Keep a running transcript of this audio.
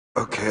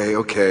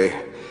Okay.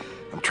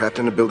 I'm trapped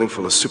in a building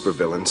full of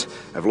supervillains.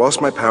 I've lost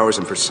my powers,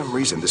 and for some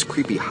reason, this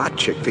creepy hot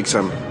chick thinks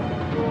I'm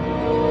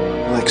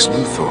Lex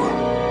Luthor.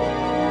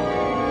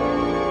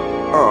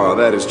 Oh,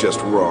 that is just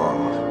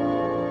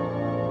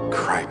wrong.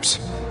 Cripes.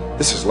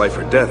 This is life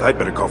or death. I'd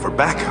better call for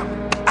backup.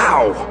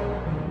 Ow!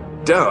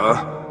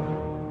 Duh.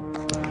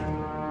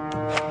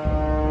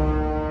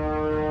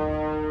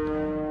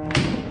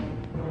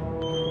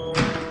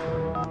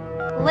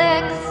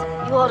 Lex,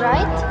 you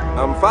alright?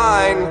 I'm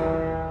fine.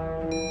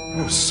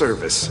 No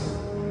service.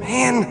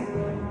 Man.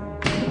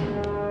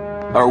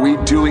 Are we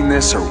doing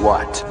this or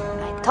what?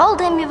 I told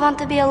him you want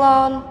to be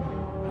alone.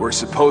 We're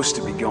supposed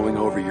to be going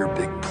over your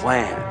big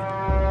plan.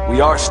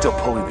 We are still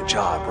pulling the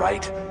job,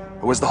 right?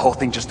 Or was the whole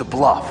thing just a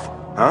bluff?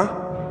 Huh?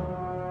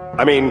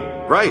 I mean,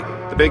 right,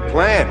 the big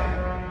plan.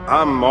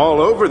 I'm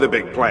all over the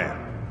big plan.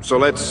 So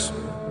let's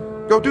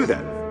go do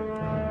that.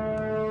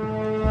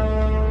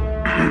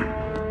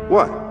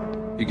 What?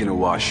 You gonna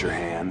wash your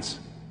hands?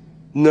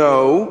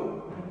 No,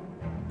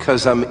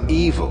 'cause I'm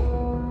evil.